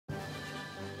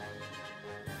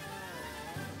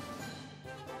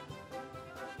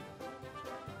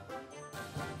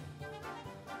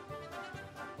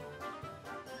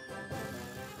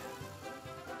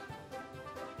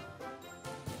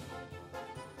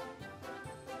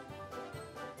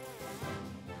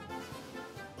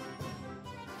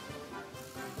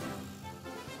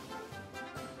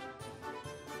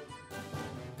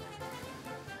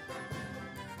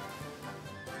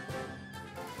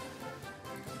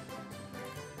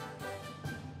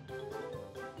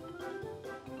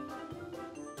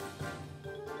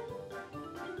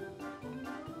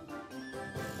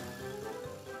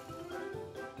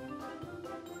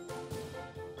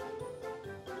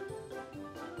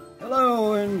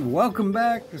Hello and welcome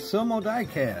back to Somo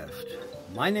Diecast.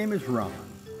 My name is Ron.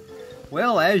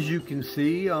 Well, as you can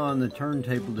see on the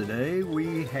turntable today,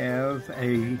 we have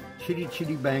a Chitty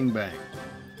Chitty Bang Bang.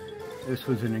 This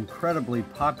was an incredibly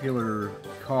popular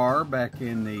car back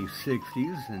in the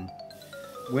 60s, and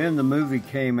when the movie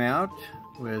came out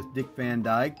with Dick Van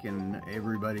Dyke and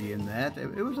everybody in that,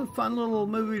 it was a fun little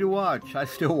movie to watch. I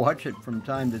still watch it from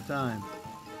time to time.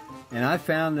 And I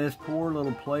found this poor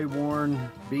little play-worn,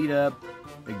 beat-up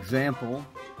example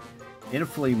in a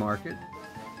flea market,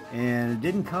 and it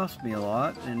didn't cost me a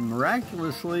lot, and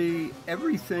miraculously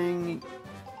everything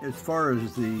as far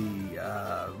as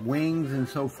the wings and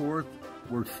so forth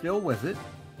were still with it,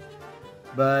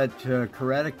 but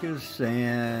Caraticus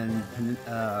and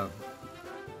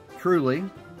Truly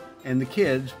and the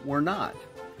kids were not.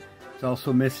 It's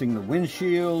also missing the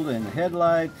windshield and the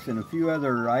headlights and a few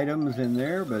other items in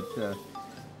there, but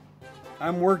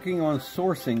I'm working on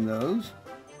sourcing those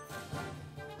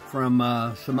from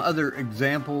some other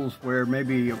examples where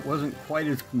maybe it wasn't quite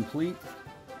as complete,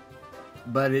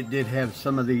 but it did have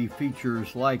some of the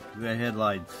features like the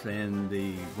headlights and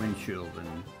the windshield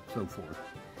and so forth,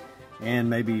 and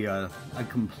maybe a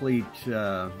complete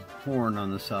horn on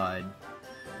the side.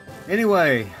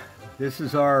 Anyway, this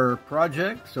is our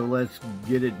project, so let's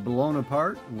get it blown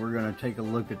apart. We're going to take a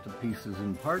look at the pieces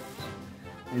and parts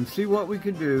and see what we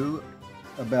can do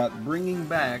about bringing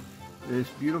back this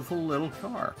beautiful little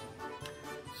car.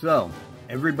 So,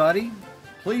 everybody,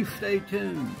 please stay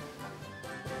tuned.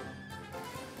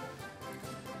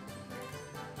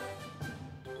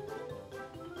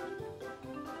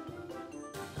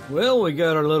 Well, we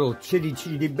got our little Chitty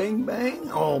Chitty Bang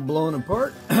Bang all blown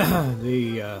apart.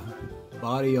 The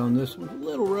body on this one's a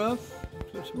little rough.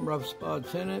 There's some rough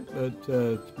spots in it,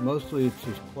 but mostly it's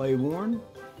just play worn.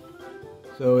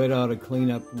 So it ought to clean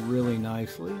up really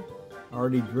nicely. I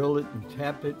already drilled it and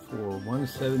tapped it for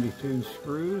 172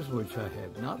 screws, which I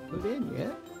have not put in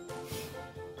yet.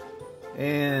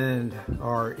 And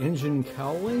our engine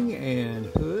cowling and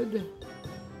hood,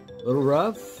 a little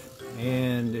rough,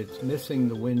 and it's missing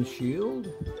the windshield.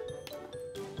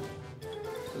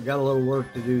 So got a little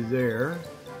work to do there.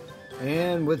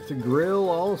 And with the grill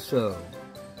also,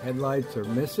 headlights are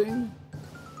missing.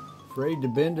 Afraid to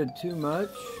bend it too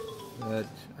much, but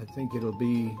I think it'll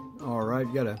be all right.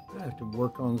 I have to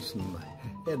work on some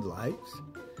headlights.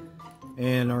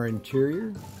 And our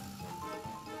interior.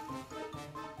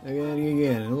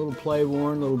 Again, a little play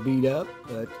worn, a little beat up,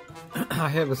 but I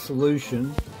have a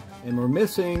solution. And we're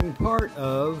missing part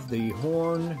of the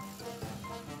horn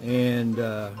and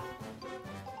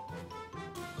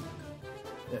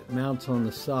that mounts on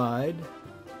the side,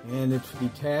 and it's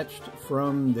detached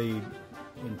from the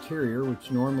interior, which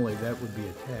normally that would be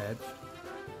attached.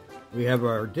 We have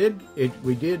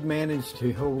we did manage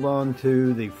to hold on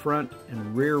to the front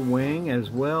and rear wing, as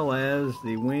well as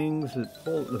the wings that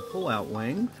the pull-out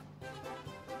wings.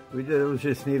 Those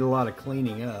just need a lot of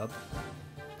cleaning up.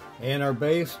 And our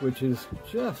base, which is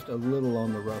just a little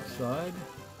on the rough side,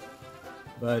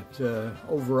 but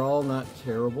overall not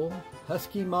terrible.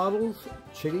 Husky models,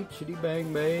 Chitty Chitty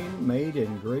Bang Bang, made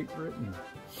in Great Britain.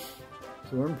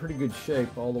 So we're in pretty good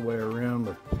shape all the way around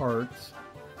with parts.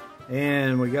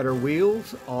 And we got our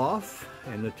wheels off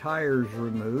and the tires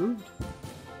removed.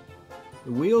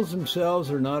 The wheels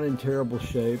themselves are not in terrible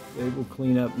shape. They will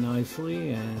clean up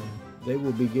nicely, and they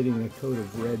will be getting a coat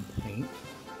of red paint.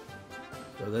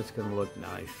 So that's going to look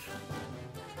nice.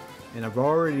 And I've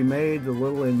already made the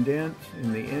little indent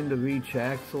in the end of each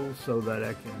axle so that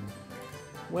I can,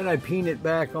 when I peen it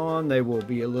back on, they will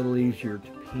be a little easier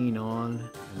to peen on.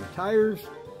 And the tires,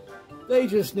 they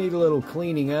just need a little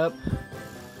cleaning up.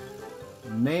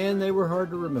 Man, they were hard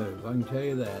to remove, I can tell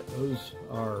you that. Those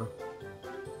are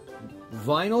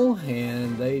vinyl,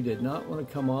 and they did not want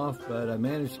to come off, but I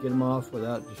managed to get them off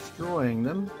without destroying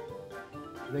them.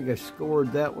 I think I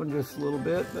scored that one just a little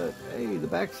bit, but hey, the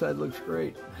backside looks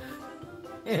great.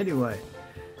 Anyway,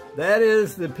 that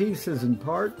is the pieces and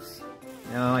parts.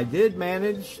 Now, I did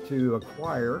manage to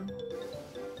acquire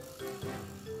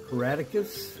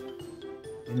Caraticus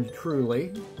and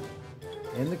Truly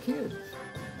and the kids.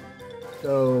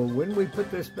 So when we put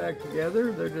this back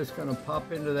together, they're just going to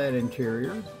pop into that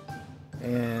interior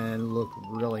and look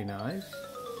really nice.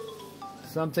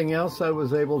 Something else I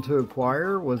was able to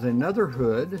acquire was another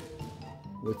hood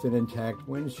with an intact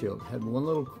windshield. Had one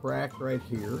little crack right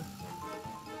here,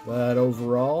 but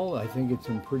overall I think it's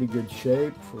in pretty good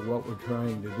shape for what we're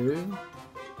trying to do.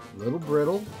 A little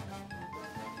brittle,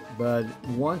 but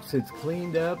once it's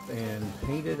cleaned up and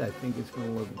painted, I think it's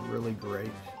going to look really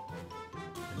great.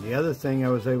 And the other thing I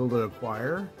was able to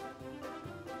acquire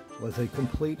was a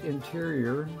complete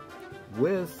interior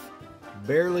with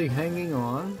barely hanging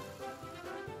on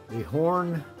the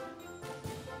horn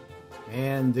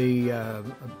and the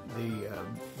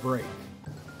brake.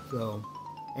 So,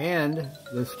 and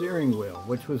the steering wheel,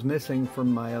 which was missing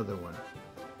from my other one.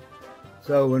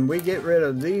 So when we get rid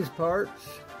of these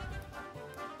parts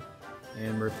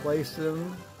and replace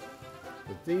them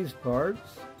with these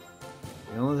parts,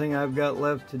 the only thing I've got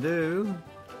left to do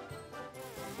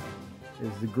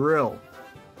is the grill.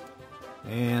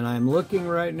 And I'm looking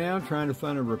right now, trying to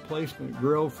find a replacement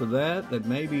grill for that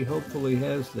maybe hopefully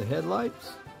has the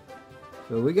headlights.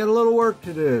 So we got a little work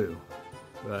to do,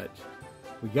 but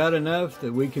we got enough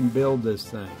that we can build this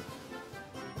thing.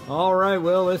 All right,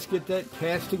 well, let's get that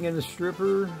casting in the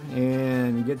stripper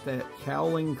and get that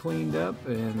cowling cleaned up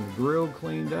and the grill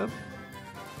cleaned up.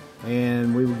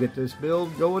 And we will get this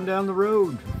build going down the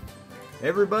road.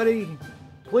 Everybody,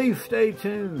 please stay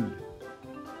tuned.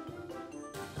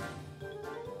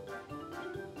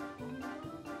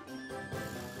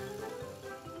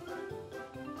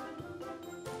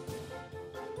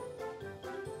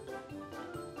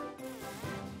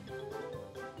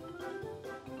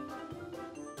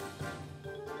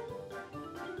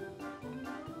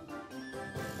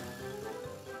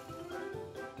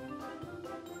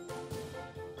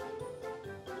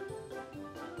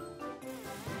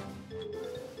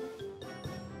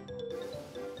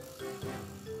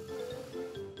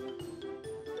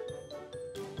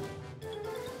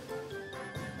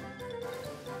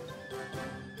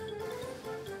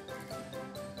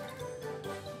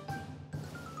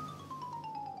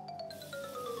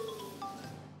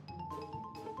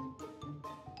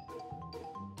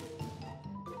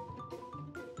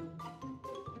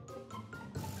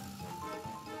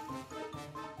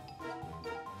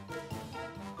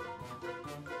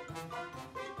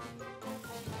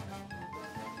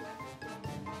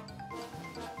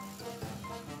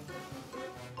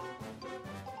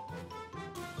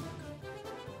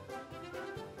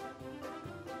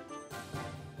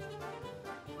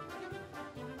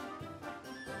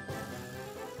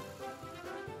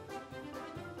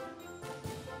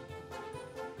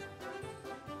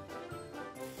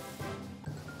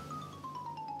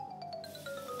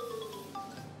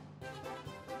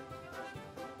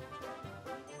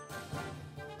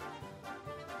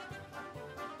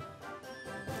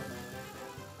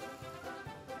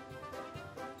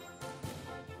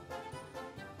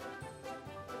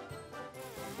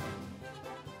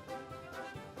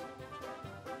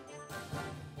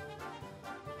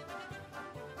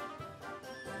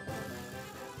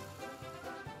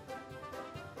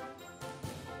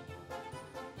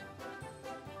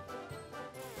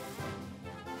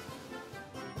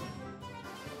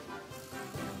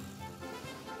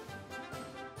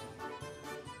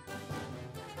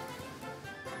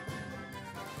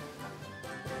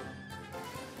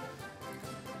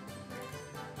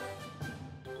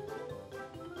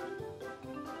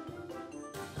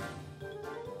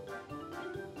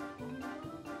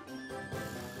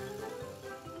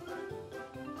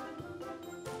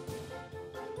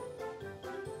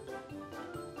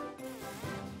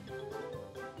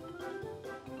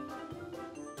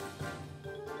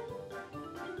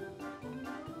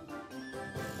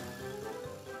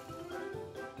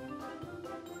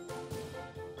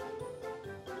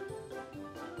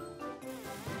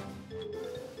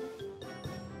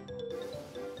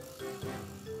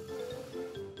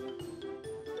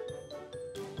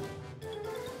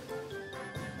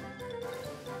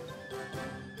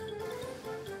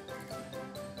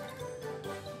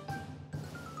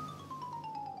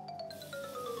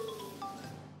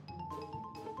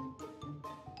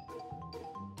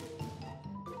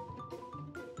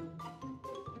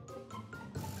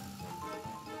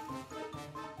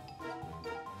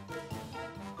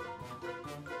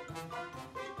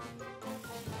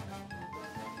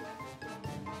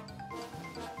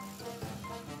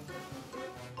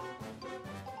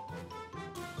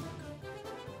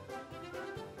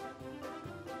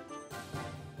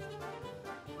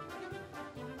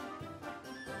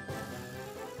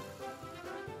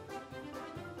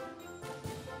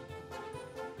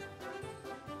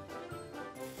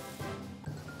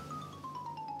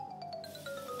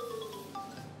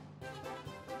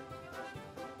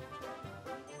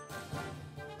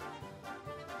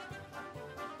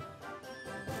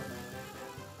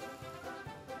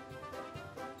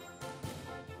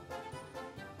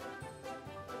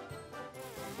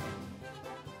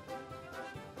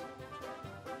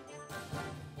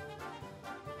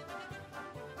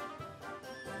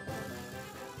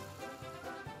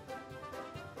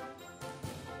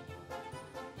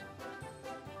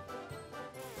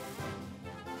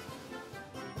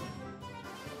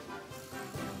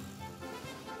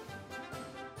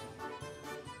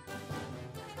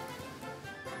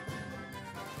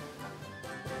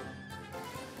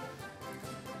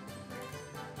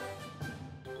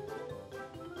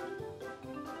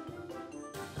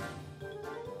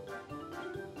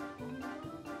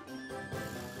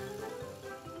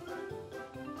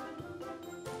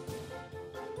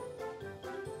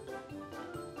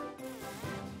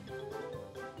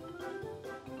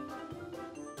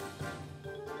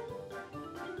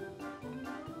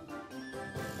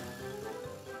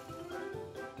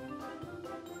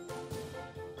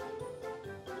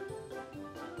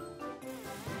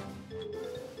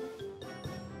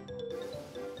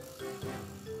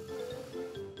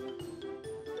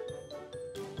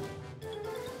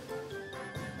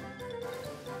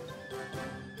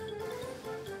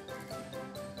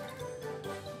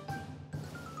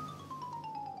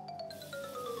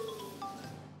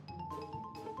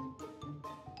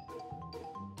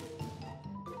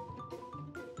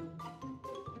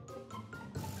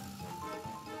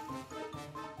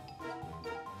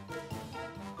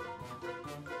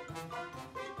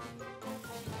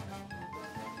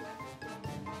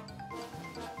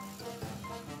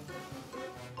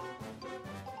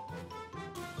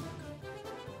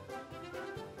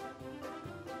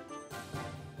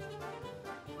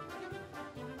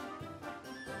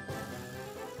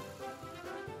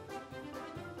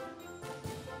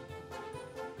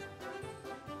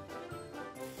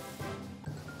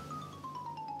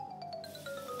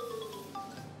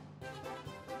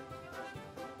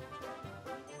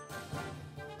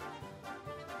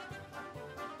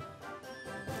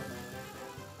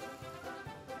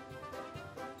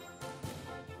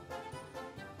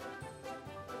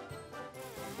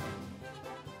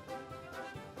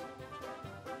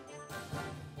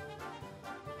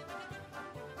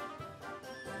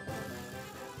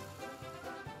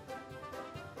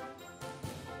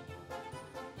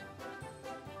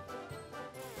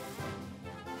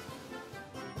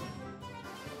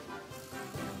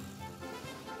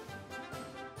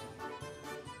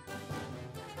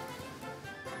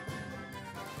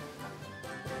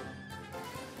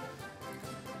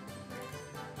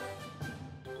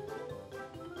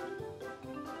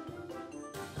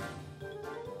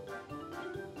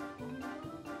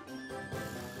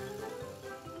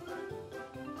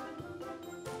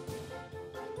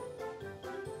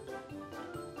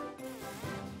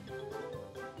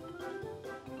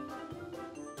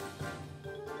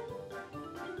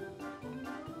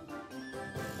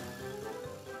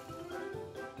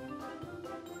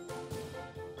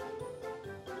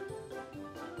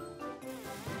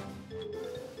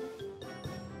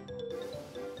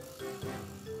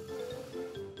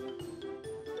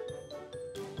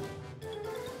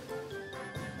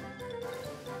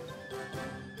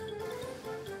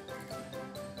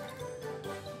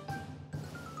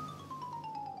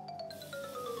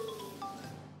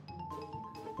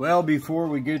 Well, before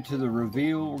we get to the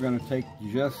reveal, we're going to take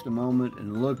just a moment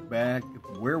and look back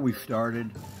at where we started.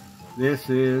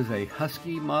 This is a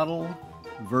Husky model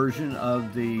version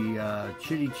of the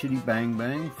Chitty Chitty Bang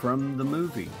Bang from the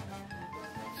movie.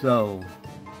 So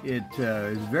it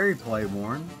is very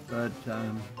play-worn, but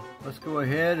let's go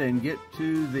ahead and get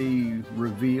to the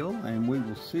reveal, and we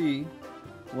will see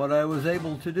what I was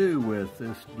able to do with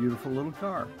this beautiful little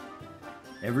car.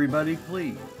 Everybody,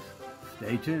 please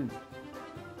stay tuned.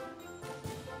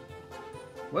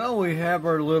 Well, we have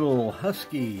our little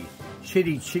Husky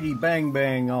Chitty Chitty Bang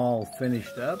Bang all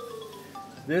finished up.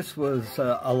 This was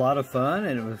a lot of fun,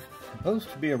 and it was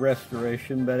supposed to be a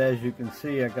restoration, but as you can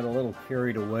see, I got a little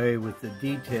carried away with the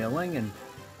detailing, and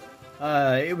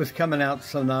it was coming out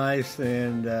so nice.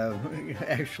 And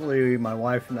actually, my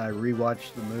wife and I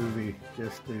rewatched the movie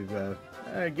just to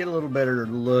get a little better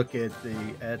look at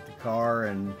the car,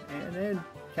 and then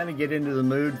kind of get into the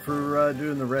mood for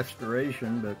doing the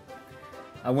restoration. But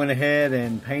I went ahead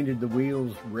and painted the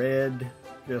wheels red,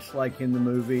 just like in the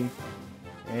movie,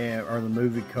 or the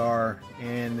movie car.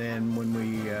 And then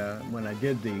when I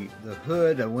did the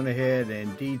hood, I went ahead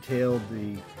and detailed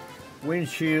the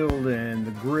windshield and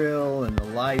the grille and the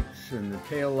lights and the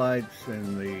tail lights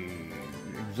and the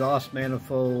exhaust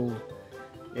manifold,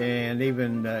 and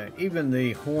even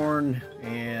the horn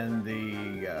and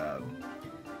the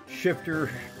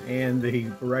shifter and the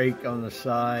brake on the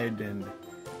side. And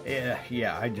I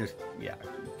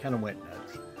kind of went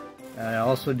nuts. I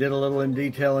also did a little in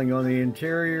detailing on the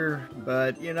interior,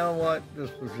 but you know what? This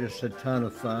was just a ton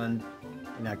of fun,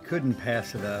 and I couldn't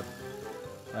pass it up.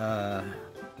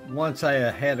 Once I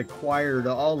had acquired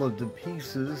all of the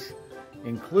pieces,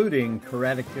 including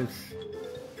Caraticus,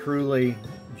 Truly,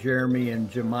 Jeremy, and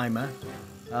Jemima,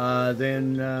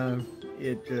 then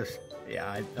it just,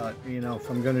 I thought, if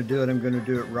I'm going to do it, I'm going to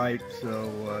do it right.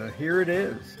 So here it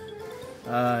is.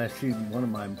 See, one of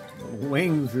my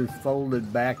wings is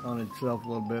folded back on itself a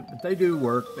little bit, but they do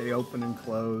work. They open and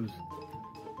close.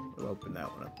 We'll open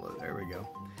that one up. There we go.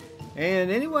 And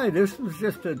anyway, this was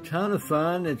just a ton of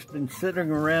fun. It's been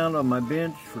sitting around on my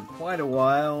bench for quite a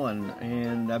while,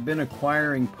 and I've been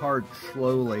acquiring parts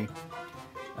slowly.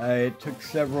 It took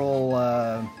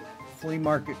several flea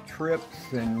market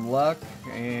trips and luck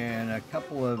and a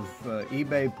couple of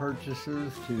eBay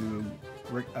purchases to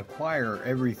acquire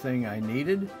everything I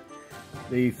needed.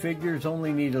 The figures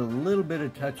only need a little bit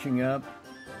of touching up.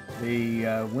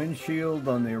 The windshield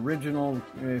on the original,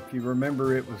 if you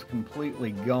remember, it was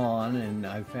completely gone, and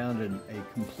I found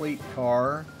a complete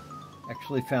car.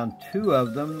 Actually found two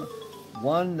of them.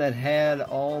 One that had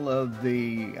all of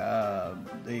the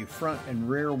front and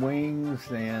rear wings,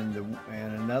 and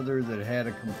another that had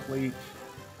a complete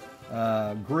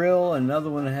grille. Another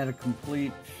one that had a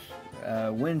complete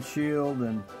windshield,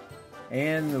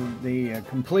 and the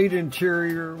complete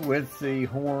interior with the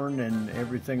horn and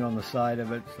everything on the side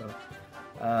of it.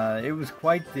 So it was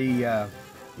quite the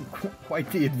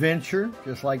adventure,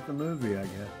 just like the movie, I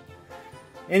guess.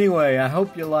 Anyway, I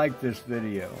hope you like this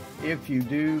video. If you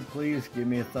do, please give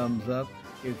me a thumbs up.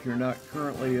 If you're not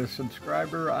currently a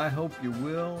subscriber, I hope you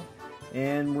will.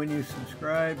 And when you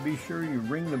subscribe, be sure you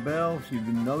ring the bell so you'll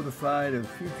be notified of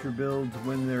future builds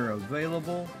when they're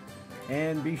available.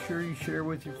 And be sure you share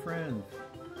with your friends.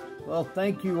 Well,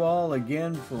 thank you all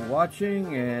again for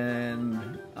watching,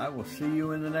 and I will see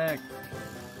you in the next.